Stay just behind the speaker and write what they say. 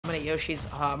dominate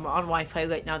Yoshis on Wi-Fi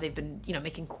right now. They've been,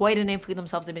 making quite a name for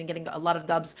themselves. They've been getting a lot of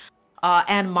dubs.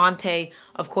 And Monte,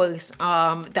 of course,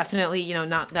 definitely,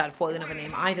 not that foreign of a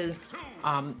name either.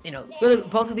 Really,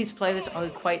 both of these players are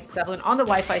quite prevalent on the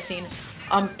Wi-Fi scene.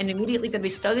 And immediately going to be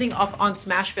starting off on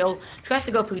Smashville. Tries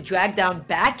to go through drag down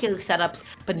back air setups,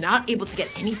 but not able to get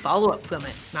any follow-up from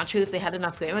it. Not sure if they had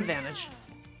enough frame advantage.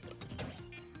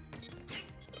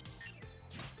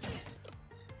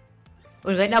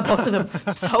 Right now, both of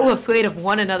them so afraid of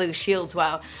one another's shields.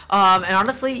 Wow. And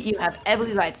honestly, you have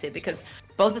every right to, because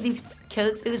both of these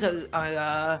characters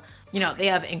are they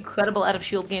have incredible out of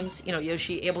shield games.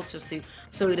 Yoshi able to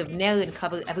sort of nail and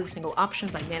cover every single option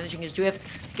by managing his drift.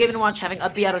 Game & Watch having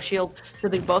up B out of shield, so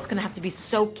they're both gonna have to be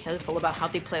so careful about how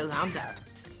they play around that.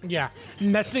 Yeah,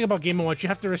 and that's the thing about Game & Watch. You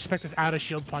have to respect this out of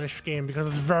shield punish game because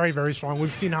it's very, very strong.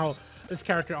 We've seen how this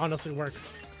character honestly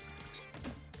works.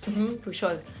 For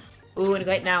sure. Ooh, and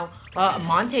right now,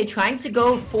 Monte trying to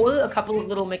go for a couple of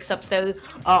little mix-ups there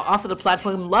off of the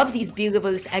platform. Love these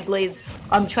B-reverse egg lays.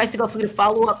 Tries to go for the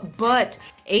follow-up, but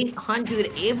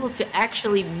 800 able to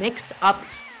actually mix up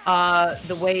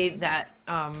the way that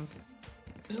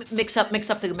mix up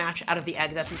the match out of the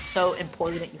egg. That's so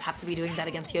important. You have to be doing that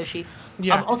against Yoshi.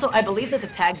 Yeah. Also, I believe that the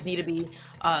tags need to be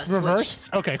reversed.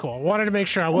 Switched. Okay, cool. Wanted to make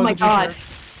sure I wasn't too sure.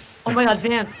 Oh my god,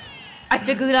 Vance! I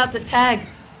figured out the tag.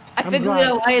 I figured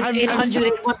out why it's 800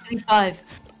 and 135.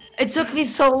 It took me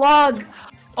so long.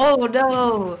 Oh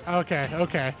no.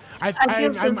 Okay. I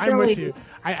feel so silly. I'm with you.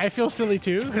 I feel silly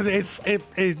too because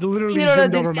it literally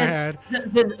zoomed over my head.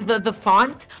 The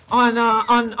font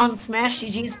on Smash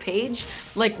GG's page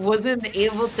wasn't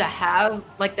able to have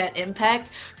that impact,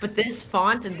 but this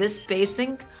font and this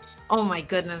spacing, oh my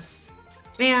goodness.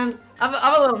 Man, I'm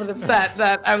a little bit upset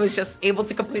that I was just able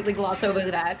to completely gloss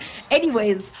over that.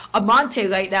 Anyways, Monte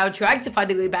right now trying to find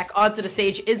a way back onto the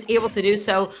stage is able to do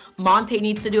so. Monte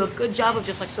needs to do a good job of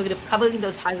just sort of covering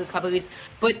those high recoveries,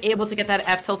 but able to get that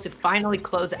F tilt to finally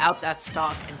close out that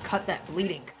stock and cut that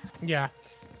bleeding. Yeah.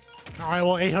 All right,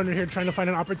 well, 800 here trying to find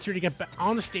an opportunity to get back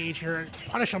on the stage here and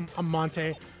punish a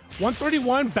Monte.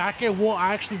 131 back air will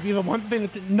actually be the one thing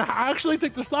that did not actually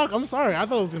take the stock. I'm sorry, I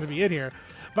thought it was going to be in here.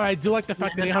 But I do like the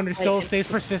fact that 800 still stays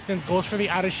persistent, goes for the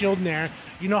out of shield nair.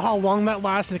 You know how long that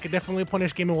lasts, and it can definitely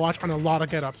punish Game & Watch on a lot of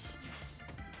get-ups.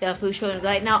 Yeah, for sure.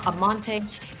 Right now, Monte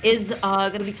is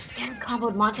going to be just getting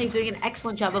comboed. Monte is doing an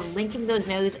excellent job of linking those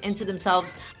nairs into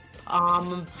themselves.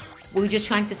 We're just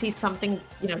trying to see something,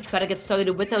 try to get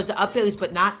started with those up airs,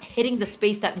 but not hitting the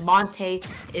space that Monte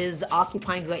is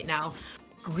occupying right now.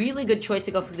 Really good choice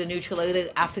to go for the neutral air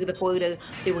after the forward.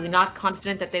 They were not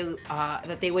confident that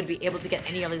they would be able to get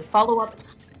any other follow-up.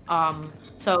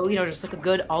 So, just a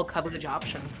good all coverage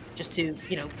option just to,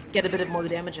 get a bit of more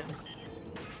damage in.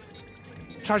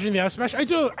 Charging the up smash. I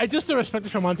do still respect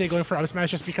this from Monte going for up smash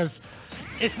just because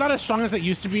it's not as strong as it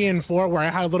used to be in 4 where I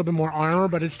had a little bit more armor,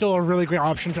 but it's still a really great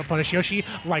option to punish Yoshi,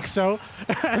 like so.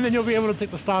 And then you'll be able to take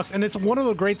the stocks. And it's one of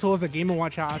the great tools that Game &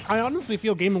 Watch has. I honestly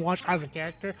feel Game & Watch as a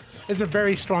character is a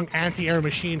very strong anti-air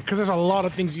machine because there's a lot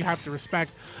of things you have to respect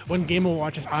when Game &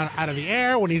 Watch is out of the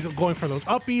air, when he's going for those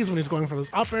uppies, when he's going for those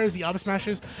up airs, the up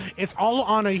smashes. It's all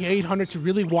on a 800 to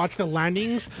really watch the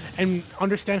landings and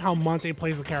understand how Monte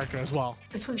plays the character as well.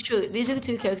 For sure. These are the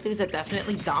two characters that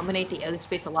definitely dominate the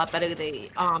airspace a lot better. They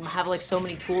have so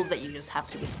many tools that you just have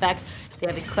to respect. They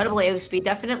have incredible airspeed.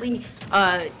 Definitely,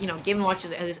 Game &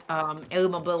 Watch's air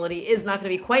mobility is not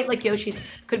going to be quite like Yoshi's.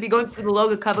 Could be going through the low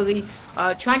recovery,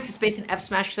 trying to space an F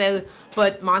smash there,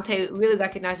 but Monte really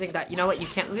recognizing that, you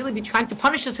can't really be trying to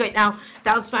punish this right now.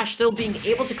 Down smash still being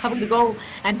able to cover the goal,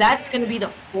 and that's going to be the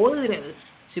forwarder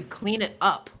to clean it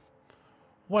up.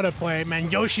 What a play,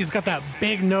 man. Yoshi's got that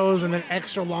big nose and an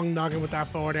extra long noggin with that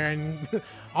forward air. And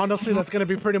honestly, that's going to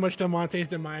be pretty much to Monte's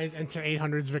demise and to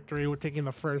 800's victory with taking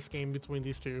the first game between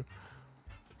these two.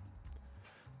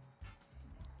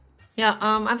 Yeah,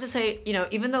 I have to say,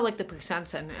 even though the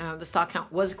percents and the stock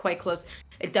count was quite close,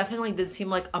 it definitely did seem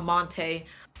like Monte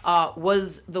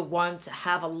was the one to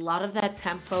have a lot of that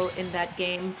tempo in that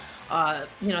game.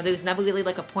 There's never really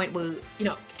a point where,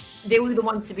 they were the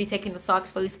ones to be taking the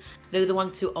stocks first. They're the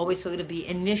ones to always sort of be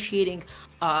initiating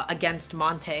against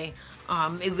Monte.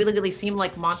 It really seemed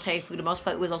like Monte, for the most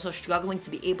part, was also struggling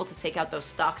to be able to take out those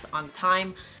stocks on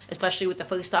time, especially with the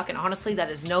first stock. And honestly,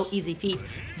 that is no easy feat.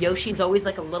 Yoshi's always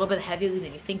a little bit heavier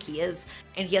than you think he is,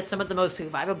 and he has some of the most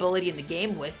survivability in the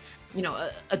game with,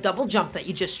 a double jump that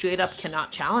you just straight up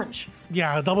cannot challenge.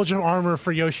 Yeah, a double jump armor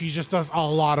for Yoshi just does a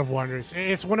lot of wonders.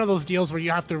 It's one of those deals where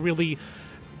you have to really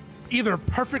either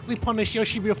perfectly punish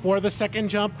Yoshi before the second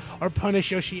jump or punish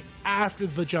Yoshi after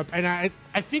the jump. And I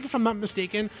think, if I'm not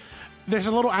mistaken, there's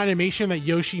a little animation that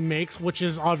Yoshi makes, which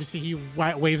is obviously he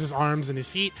waves his arms and his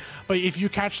feet. But if you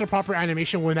catch the proper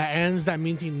animation when that ends, that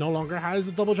means he no longer has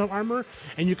the double jump armor,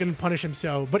 and you can punish him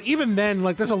so. But even then,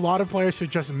 like, there's a lot of players who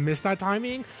just miss that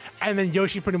timing, and then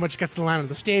Yoshi pretty much gets to land on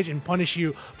the stage and punish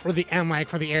you for the end, like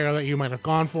for the area that you might have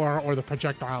gone for or the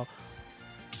projectile.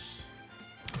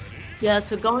 Yeah,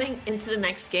 so going into the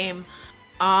next game,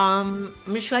 I'm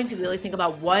just trying to really think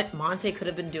about what Monte could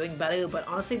have been doing better, but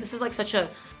honestly, this is like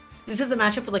this is a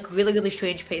matchup with like really, really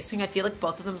strange pacing. I feel like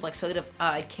both of them like sort of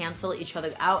cancel each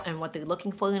other out and what they're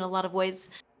looking for in a lot of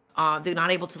ways. They're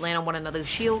not able to land on one another's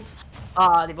shields.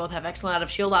 They both have excellent out of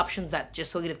shield options that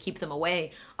just sort of keep them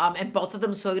away. And both of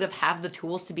them sort of have the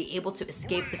tools to be able to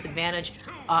escape this advantage.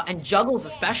 And juggles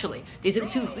especially. These are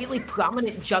two really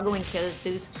prominent juggling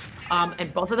characters.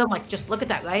 And both of them, like, just look at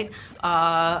that, right?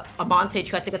 Monte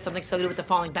tried to get something sort of with the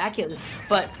falling back heel,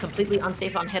 but completely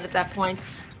unsafe on hit at that point.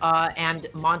 And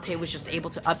Monte was just able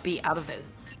to upbeat out of it.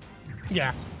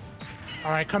 Yeah. All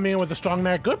right, coming in with a strong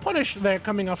there. Good punish there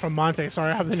coming up from Monte.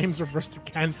 Sorry, I have the names reversed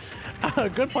again.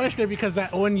 Good punish there because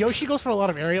that when Yoshi goes for a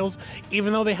lot of aerials,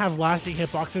 even though they have lasting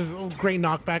hitboxes, great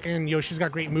knockback, and Yoshi's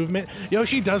got great movement,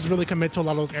 Yoshi does really commit to a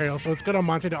lot of those aerials. So it's good on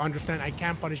Monte to understand I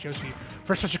can't punish Yoshi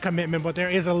for such a commitment, but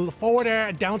there is a forward air,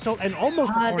 a down tilt, and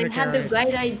almost a corner They had the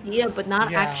right idea, but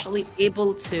not actually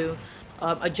able to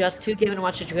adjust to, given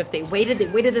watch the drift. They waited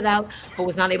it out, but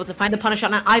was not able to find the punish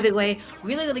on it either way.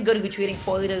 Really, really good retreating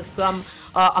forward from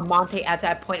Monte at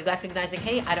that point, recognizing,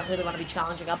 hey, I don't really want to be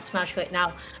challenging up smash right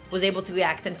now. Was able to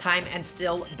react in time and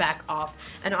still back off.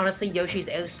 And honestly, Yoshi's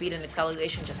airspeed and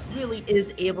acceleration just really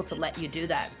is able to let you do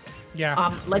that.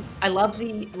 Yeah. Like, I love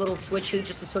the little switch here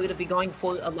just to sort of be going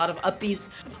for a lot of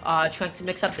upbeats, trying to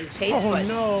mix up the pace, but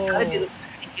gotta do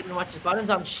even watch his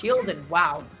buttons on shield, and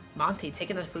wow, Monte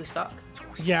taking the full stock.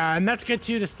 Yeah, and that's good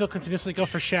too to still continuously go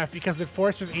for Chef because it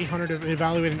forces 800 to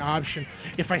evaluate an option.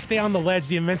 If I stay on the ledge,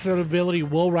 the invincibility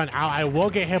will run out. I will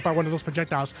get hit by one of those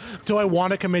projectiles. Do I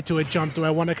want to commit to a jump? Do I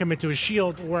want to commit to a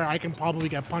shield where I can probably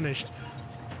get punished?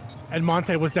 And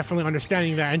Monte was definitely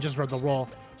understanding that and just read the roll.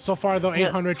 So far, though,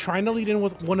 800 trying to lead in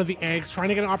with one of the eggs, trying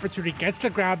to get an opportunity, gets the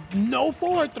grab, no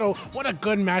forward throw. What a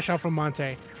good mash out from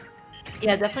Monte.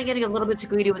 Yeah, definitely getting a little bit too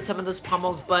greedy with some of those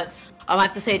pummels, but I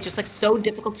have to say it's just like so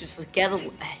difficult to just get a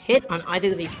hit on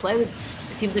either of these players.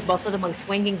 It seems like both of them are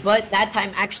swinging, but that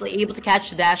time actually able to catch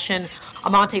the dash in.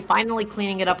 Monte finally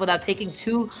cleaning it up without taking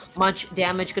too much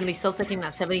damage. Going to be still sticking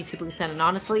that 72%, and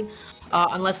honestly,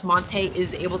 unless Monte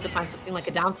is able to find something like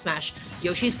a down smash,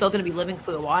 Yoshi's still going to be living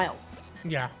for a while.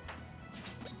 Yeah.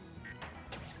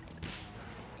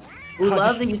 We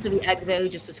love the use of the egg there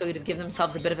just to sort of give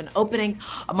themselves a bit of an opening.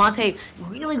 Monte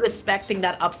really respecting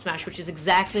that up smash, which is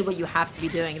exactly what you have to be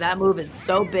doing. That move is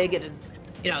so big, it is,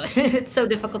 you know, it's so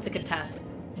difficult to contest.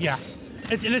 Yeah.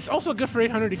 And it's also good for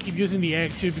 800 to keep using the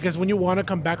egg too, because when you want to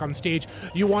come back on stage,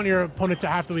 you want your opponent to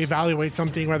have to evaluate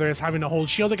something, whether it's having to hold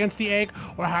shield against the egg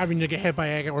or having to get hit by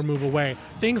egg or move away.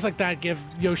 Things like that give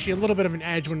Yoshi a little bit of an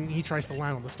edge when he tries to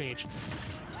land on the stage.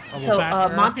 So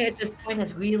Monte at this point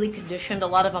has really conditioned a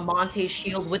lot of a Monte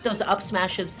shield with those up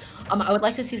smashes. I would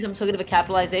like to see some sort of a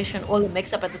capitalization or a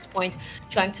mix-up at this point,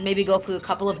 trying to maybe go for a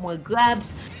couple of more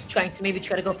grabs, trying to maybe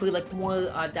try to go for like more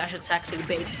dash attacks or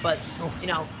baits, but you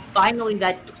know, finally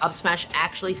that up smash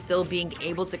actually still being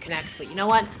able to connect. But you know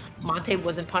what? Monte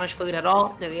wasn't punished for it at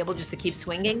all. They were able just to keep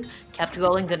swinging, kept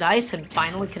rolling the dice, and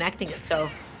finally connecting it. So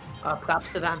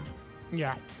props to them.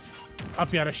 Yeah.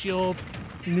 Up, you had a shield,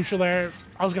 neutral air.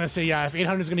 I was going to say, yeah, if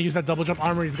 800 is going to use that double jump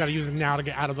armor, he's got to use it now to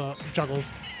get out of the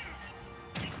juggles.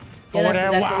 Forward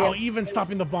air, wow, even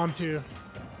stopping the bomb too.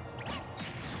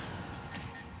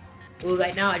 Ooh,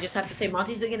 right now, I just have to say,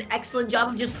 Monte's doing an excellent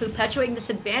job of just perpetuating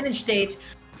this advantage state,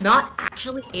 not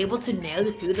actually able to nail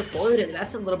it through the forward air.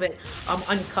 That's a little bit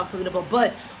uncomfortable,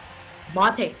 but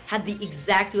Monte had the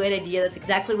exact right idea. That's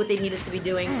exactly what they needed to be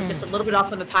doing. Just a little bit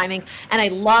off on the timing, and I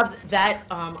loved that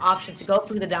option to go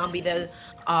through the down B there.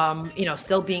 You know,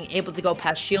 still being able to go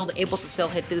past shield, able to still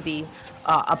hit through the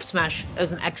up smash. It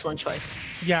was an excellent choice.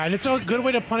 Yeah, and it's a good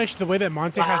way to punish the way that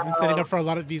Monte has been setting up for a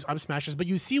lot of these up smashes. But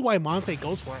you see why Monte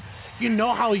goes for it. You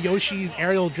know how Yoshi's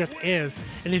aerial drift is,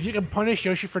 and if you can punish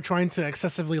Yoshi for trying to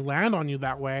excessively land on you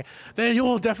that way, then you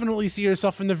will definitely see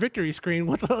yourself in the victory screen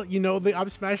with the, you know, the up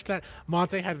smash that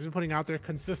Monte had been putting out there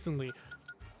consistently.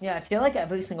 Yeah, I feel like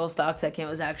every single stock that came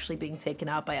was actually being taken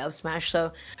out by up smash.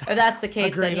 So if that's the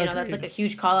case, then, you know, that's like a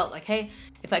huge call out. Like, hey,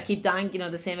 if I keep dying, you know,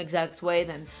 the same exact way,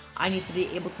 then I need to be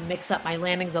able to mix up my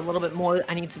landings a little bit more.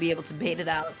 I need to be able to bait it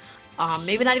out.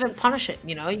 Maybe not even punish it,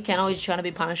 you know? You can't always try to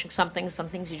be punishing something. Some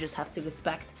things you just have to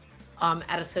respect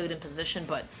at a certain position.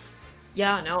 But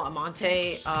Yeah, no,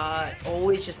 Monte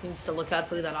always just needs to look out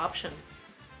for that option.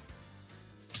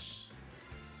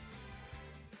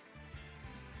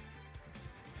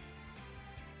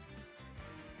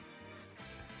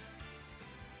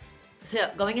 So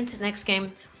going into the next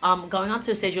game, going onto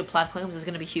the stage with platforms is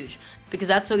going to be huge because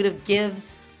that sort of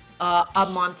gives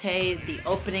Monte the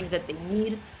opening that they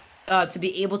need to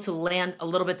be able to land a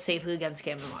little bit safely against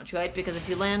Game & Watch, right? Because if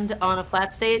you land on a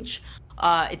flat stage,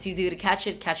 it's easier to catch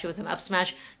it with an up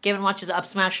smash. Game & Watch's up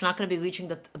smash not going to be reaching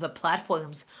the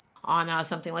platforms on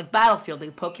something like Battlefield,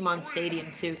 like Pokemon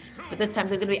Stadium too. But this time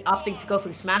they're going to be opting to go for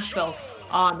Smashville.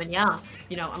 And yeah,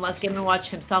 you know, unless Game & Watch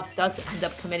himself does end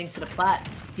up committing to the plat,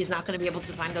 he's not going to be able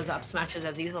to find those up smashes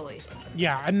as easily.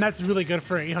 Yeah, and that's really good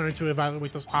for 800 to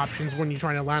evaluate those options when you're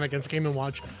trying to land against Game &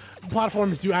 Watch.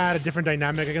 Platforms do add a different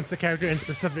dynamic against the character, and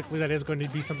specifically that is going to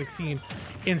be something seen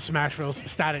in Smashville's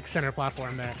static center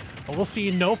platform there. But we'll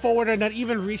see no forwarder, not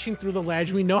even reaching through the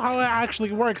ledge. We know how it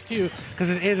actually works too, because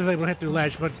it is able to hit through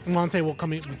ledge, but Monte will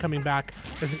be coming back.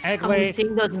 There's an egg lay. I'm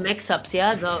seeing those mix-ups,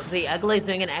 yeah. The egg lay is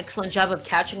doing an excellent job of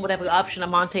catching whatever option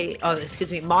Monte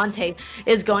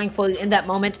is going for in that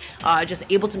moment. Just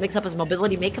able to mix up his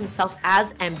mobility, make himself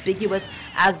as ambiguous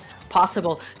as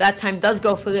possible. That time does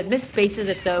go for it. Miss spaces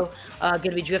it though. Going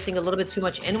to be drifting a little bit too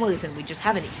much inwards, and we just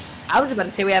haven't. I was about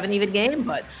to say we have an even game,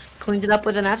 but cleans it up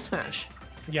with an F smash.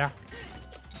 Yeah.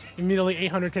 Immediately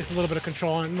 800 takes a little bit of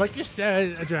control, and like you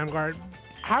said, Dramguard,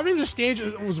 having the stage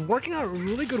was working out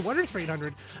really good wonders for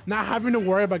 800. Not having to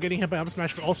worry about getting hit by up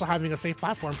smash, but also having a safe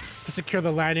platform to secure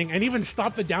the landing and even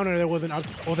stop the down air there with an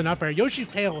up air. Yoshi's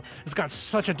tail has got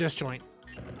such a disjoint.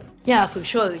 Yeah, for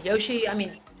sure. Yoshi, I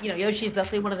mean, you know, Yoshi is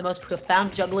definitely one of the most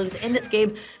profound jugglers in this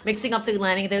game, mixing up the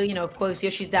landing there. You know, of course,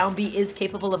 Yoshi's down B is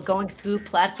capable of going through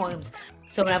platforms.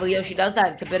 So whenever Yoshi does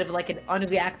that, it's a bit of like an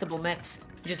unreactable mix.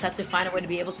 You just have to find a way to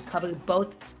be able to cover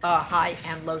both high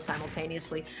and low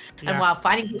simultaneously. Yeah. And while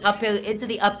finding the up air into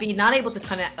the up B, not able to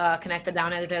connect the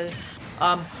down air there,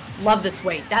 loved its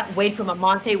weight. That weight from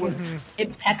Monte was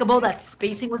impeccable. That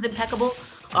spacing was impeccable.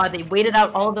 They waited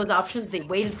out all of those options. They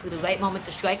waited for the right moment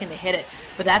to strike, and they hit it.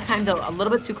 But that time, though, a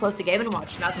little bit too close to Game &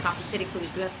 Watch, not compensating for the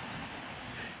drift.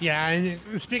 Yeah,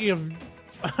 and speaking of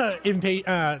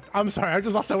I'm sorry, I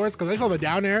just lost that words because I saw the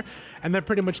down air, and that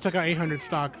pretty much took out 800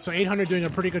 stock. So 800 doing a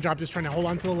pretty good job just trying to hold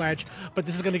on to the ledge, but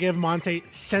this is going to give Monte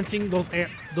sensing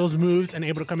those moves and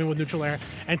able to come in with neutral air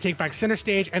and take back center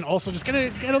stage, and also just get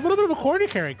a little bit of a corner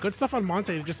carry. Good stuff on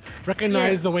Monte to just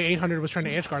recognize the way 800 was trying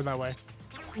to edge guard that way.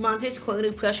 Monte's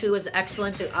corner pressure was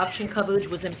excellent. The option coverage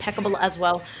was impeccable as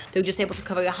well. They were just able to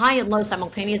cover high and low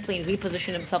simultaneously and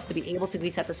reposition himself to be able to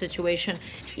reset the situation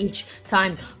each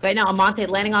time. Right now, Monte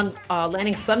landing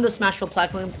from the Smashville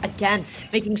platforms again,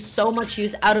 making so much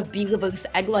use out of B reverse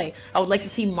egg lay. I would like to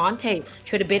see Monte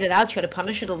try to bait it out, try to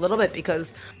punish it a little bit,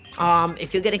 because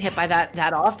if you're getting hit by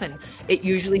that often, it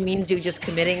usually means you're just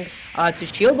committing to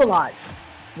shield a lot.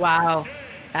 Wow,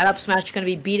 that up smash is going to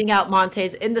be beating out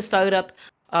Monte's in the startup.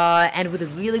 And with a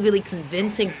really, really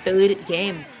convincing third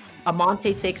game,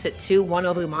 Monte takes it 2-1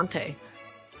 over Monte.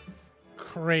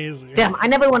 Crazy. Damn, I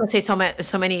never want to say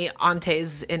so many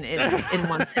Antes in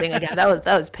one sitting again. That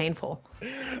was painful.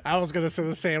 I was gonna say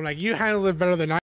the same. Like, you handled it better than I.